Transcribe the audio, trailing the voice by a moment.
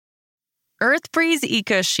Earthbreeze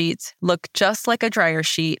Eco Sheets look just like a dryer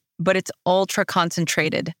sheet, but it's ultra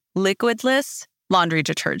concentrated, liquidless laundry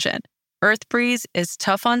detergent. Earthbreeze is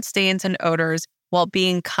tough on stains and odors while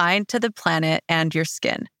being kind to the planet and your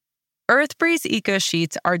skin. Earthbreeze Eco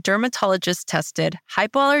Sheets are dermatologist-tested,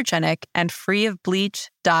 hypoallergenic, and free of bleach,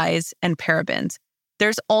 dyes, and parabens.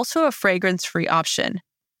 There's also a fragrance-free option.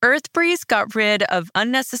 Earthbreeze got rid of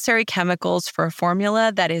unnecessary chemicals for a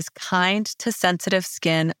formula that is kind to sensitive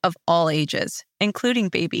skin of all ages, including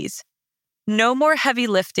babies. No more heavy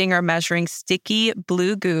lifting or measuring sticky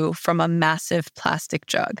blue goo from a massive plastic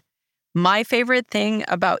jug. My favorite thing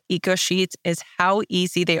about Eco Sheets is how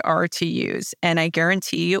easy they are to use, and I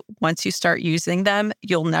guarantee you, once you start using them,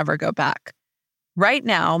 you'll never go back. Right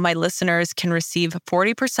now, my listeners can receive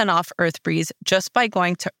 40% off Earthbreeze just by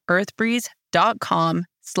going to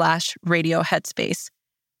earthbreeze.com/radioheadspace.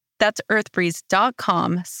 That's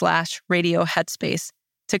earthbreeze.com/radioheadspace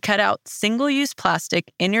to cut out single-use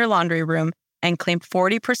plastic in your laundry room and claim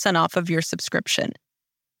 40% off of your subscription.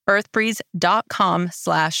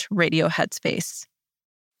 earthbreeze.com/radioheadspace.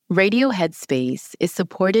 Radio Headspace is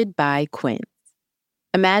supported by Quince.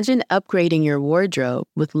 Imagine upgrading your wardrobe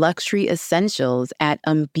with luxury essentials at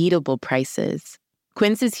unbeatable prices.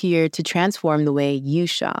 Quince is here to transform the way you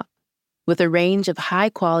shop, with a range of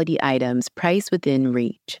high-quality items priced within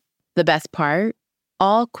reach. The best part?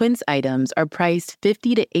 All Quince items are priced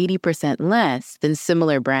 50 to 80% less than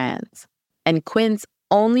similar brands. And Quince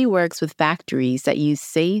only works with factories that use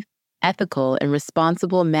safe, ethical, and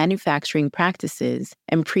responsible manufacturing practices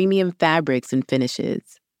and premium fabrics and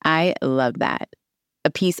finishes. I love that. A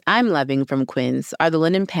piece I'm loving from Quince are the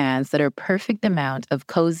linen pants that are perfect amount of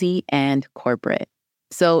cozy and corporate.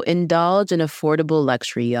 So indulge in affordable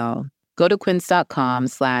luxury, y'all. Go to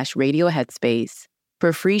quince.com/radioheadspace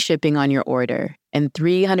for free shipping on your order and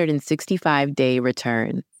 365-day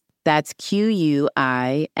returns. That's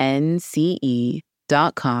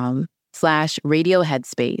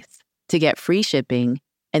QUINCE.com/radioheadspace to get free shipping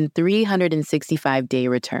and 365-day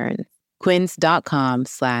returns.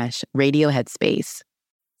 Quince.com/radioheadspace.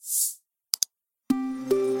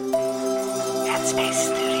 Headspace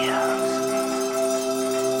Studios.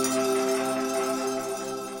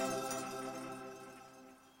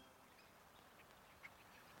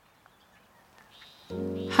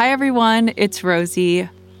 Hi, everyone. It's Rosie.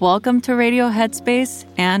 Welcome to Radio Headspace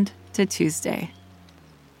and to Tuesday.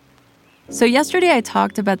 So yesterday I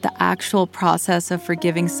talked about the actual process of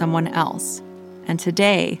forgiving someone else. And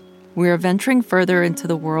today we are venturing further into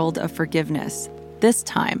the world of forgiveness, this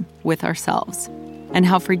time with ourselves, and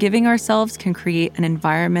how forgiving ourselves can create an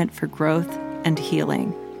environment for growth and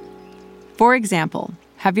healing. For example,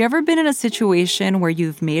 have you ever been in a situation where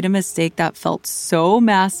you've made a mistake that felt so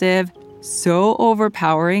massive, so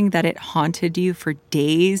overpowering that it haunted you for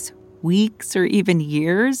days, weeks, or even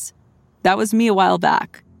years? That was me a while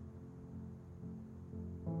back.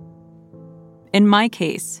 In my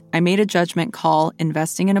case, I made a judgment call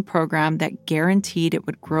investing in a program that guaranteed it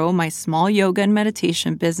would grow my small yoga and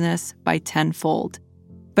meditation business by tenfold.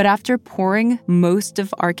 But after pouring most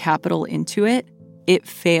of our capital into it, it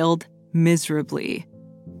failed miserably.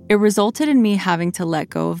 It resulted in me having to let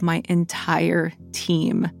go of my entire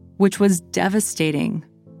team, which was devastating,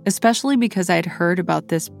 especially because I'd heard about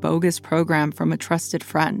this bogus program from a trusted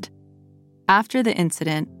friend. After the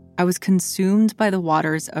incident, I was consumed by the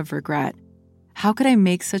waters of regret. How could I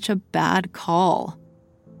make such a bad call?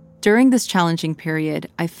 During this challenging period,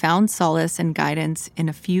 I found solace and guidance in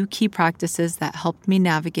a few key practices that helped me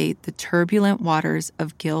navigate the turbulent waters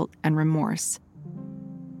of guilt and remorse.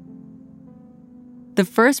 The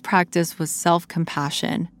first practice was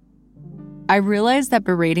self-compassion. I realized that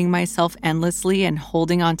berating myself endlessly and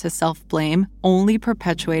holding on to self-blame only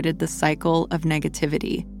perpetuated the cycle of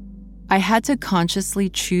negativity. I had to consciously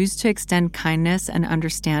choose to extend kindness and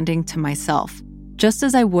understanding to myself, just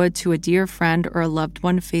as I would to a dear friend or a loved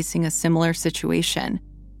one facing a similar situation.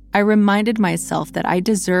 I reminded myself that I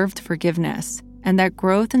deserved forgiveness and that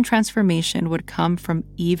growth and transformation would come from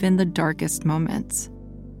even the darkest moments.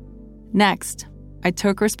 Next, I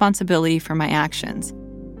took responsibility for my actions.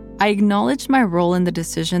 I acknowledged my role in the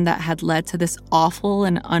decision that had led to this awful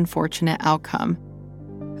and unfortunate outcome.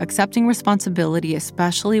 Accepting responsibility,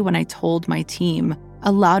 especially when I told my team,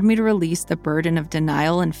 allowed me to release the burden of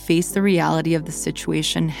denial and face the reality of the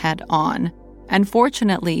situation head on. And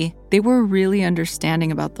fortunately, they were really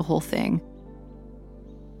understanding about the whole thing.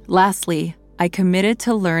 Lastly, I committed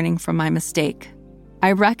to learning from my mistake.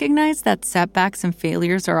 I recognized that setbacks and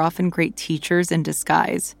failures are often great teachers in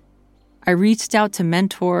disguise. I reached out to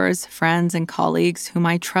mentors, friends, and colleagues whom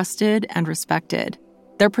I trusted and respected.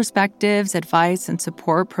 Their perspectives, advice, and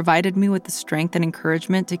support provided me with the strength and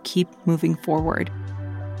encouragement to keep moving forward.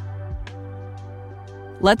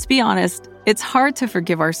 Let's be honest, it's hard to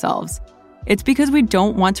forgive ourselves. It's because we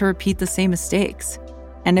don't want to repeat the same mistakes.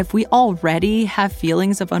 And if we already have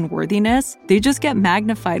feelings of unworthiness, they just get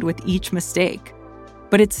magnified with each mistake.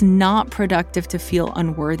 But it's not productive to feel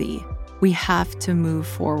unworthy. We have to move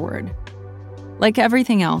forward. Like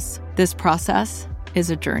everything else, this process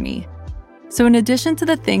is a journey. So in addition to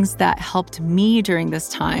the things that helped me during this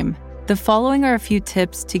time, the following are a few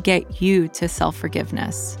tips to get you to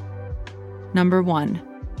self-forgiveness. Number 1,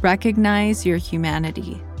 recognize your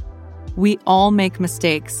humanity. We all make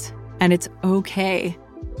mistakes, and it's okay.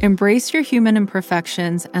 Embrace your human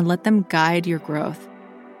imperfections and let them guide your growth.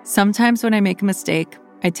 Sometimes when I make a mistake,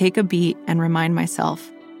 I take a beat and remind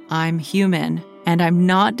myself, I'm human, and I'm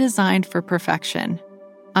not designed for perfection.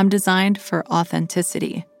 I'm designed for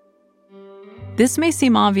authenticity. This may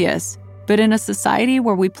seem obvious, but in a society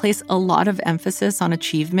where we place a lot of emphasis on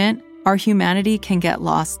achievement, our humanity can get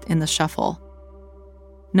lost in the shuffle.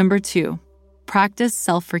 Number 2, practice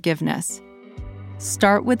self-forgiveness.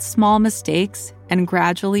 Start with small mistakes and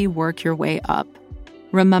gradually work your way up.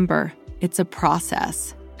 Remember, it's a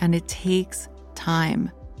process and it takes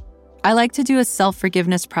time. I like to do a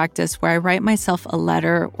self-forgiveness practice where I write myself a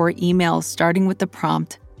letter or email starting with the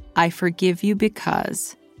prompt, I forgive you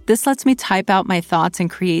because. This lets me type out my thoughts and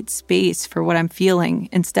create space for what I'm feeling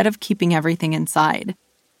instead of keeping everything inside.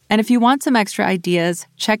 And if you want some extra ideas,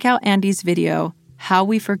 check out Andy's video, How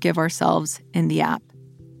We Forgive Ourselves, in the app.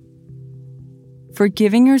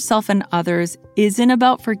 Forgiving yourself and others isn't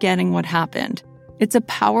about forgetting what happened. It's a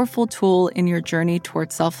powerful tool in your journey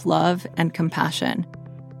towards self-love and compassion.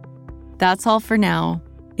 That's all for now.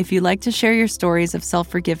 If you'd like to share your stories of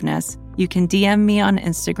self-forgiveness, you can DM me on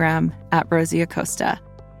Instagram at Rosie Acosta.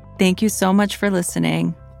 Thank you so much for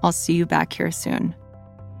listening. I'll see you back here soon.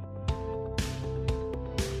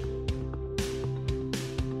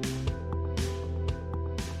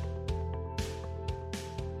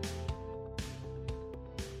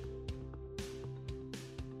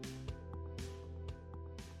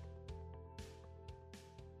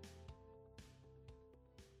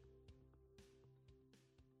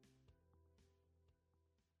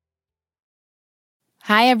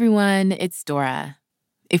 Hi, everyone. It's Dora.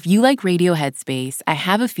 If you like Radio Headspace, I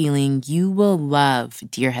have a feeling you will love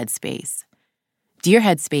Dear Headspace. Dear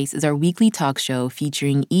Headspace is our weekly talk show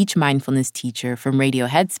featuring each mindfulness teacher from Radio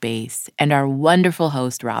Headspace and our wonderful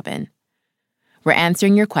host, Robin. We're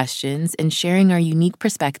answering your questions and sharing our unique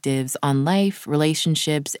perspectives on life,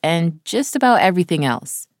 relationships, and just about everything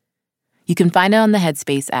else. You can find it on the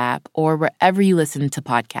Headspace app or wherever you listen to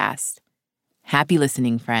podcasts. Happy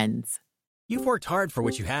listening, friends. You've worked hard for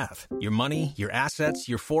what you have. Your money, your assets,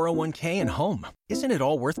 your 401k, and home. Isn't it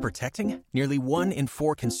all worth protecting? Nearly 1 in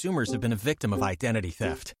 4 consumers have been a victim of identity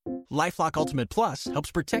theft. LifeLock Ultimate Plus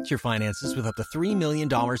helps protect your finances with up to $3 million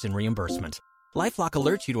in reimbursement. LifeLock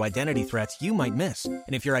alerts you to identity threats you might miss.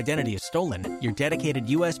 And if your identity is stolen, your dedicated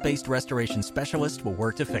U.S.-based restoration specialist will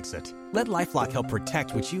work to fix it. Let LifeLock help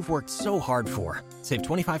protect what you've worked so hard for. Save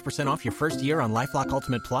 25% off your first year on LifeLock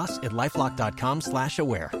Ultimate Plus at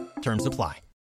LifeLock.com/aware. Terms apply.